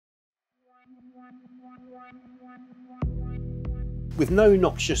With no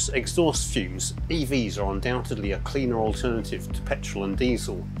noxious exhaust fumes, EVs are undoubtedly a cleaner alternative to petrol and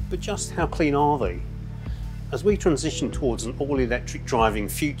diesel, but just how clean are they? As we transition towards an all-electric driving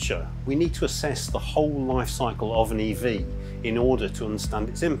future, we need to assess the whole life cycle of an EV in order to understand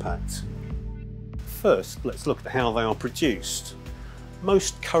its impact. First, let's look at how they are produced.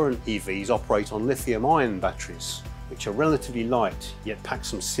 Most current EVs operate on lithium-ion batteries, which are relatively light yet pack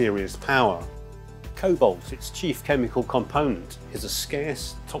some serious power. Cobalt, its chief chemical component, is a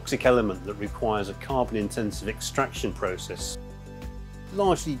scarce, toxic element that requires a carbon-intensive extraction process.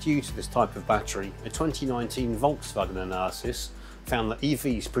 Largely due to this type of battery, a 2019 Volkswagen analysis found that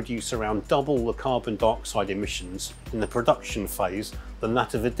EVs produce around double the carbon dioxide emissions in the production phase than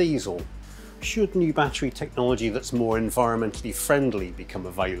that of a diesel. Should new battery technology that's more environmentally friendly become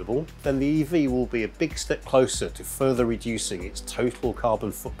available, then the EV will be a big step closer to further reducing its total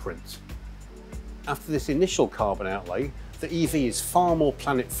carbon footprint. After this initial carbon outlay, the EV is far more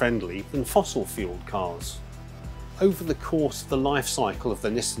planet-friendly than fossil-fueled cars. Over the course of the life cycle of the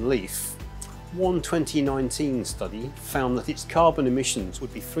Nissan Leaf, one 2019 study found that its carbon emissions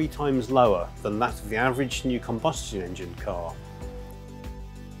would be 3 times lower than that of the average new combustion engine car.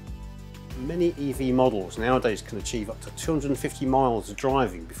 Many EV models nowadays can achieve up to 250 miles of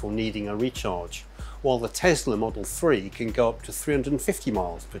driving before needing a recharge, while the Tesla Model 3 can go up to 350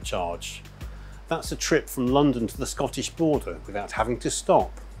 miles per charge. That's a trip from London to the Scottish border without having to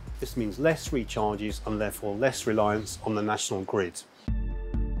stop. This means less recharges and therefore less reliance on the national grid.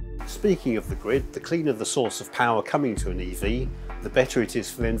 Speaking of the grid, the cleaner the source of power coming to an EV, the better it is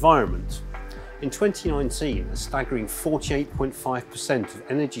for the environment. In 2019, a staggering 48.5% of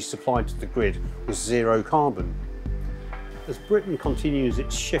energy supplied to the grid was zero carbon. As Britain continues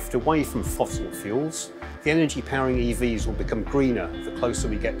its shift away from fossil fuels, the energy powering EVs will become greener the closer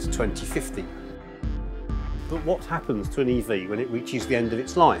we get to 2050. But what happens to an EV when it reaches the end of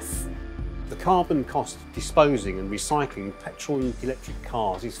its life? The carbon cost of disposing and recycling petrol and electric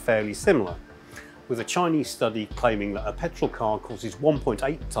cars is fairly similar, with a Chinese study claiming that a petrol car causes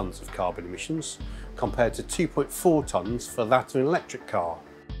 1.8 tonnes of carbon emissions compared to 2.4 tonnes for that of an electric car.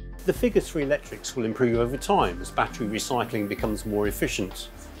 The figures for electrics will improve over time as battery recycling becomes more efficient.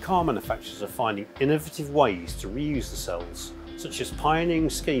 Car manufacturers are finding innovative ways to reuse the cells, such as pioneering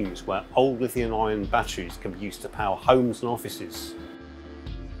schemes where old lithium-ion batteries can be used to power homes and offices.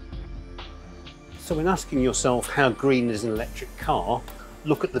 So when asking yourself how green is an electric car,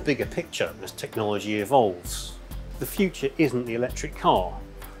 look at the bigger picture as technology evolves. The future isn't the electric car.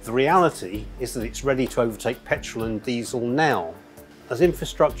 The reality is that it's ready to overtake petrol and diesel now. As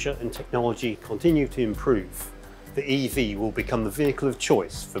infrastructure and technology continue to improve, the EV will become the vehicle of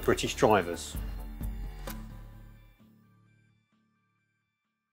choice for British drivers.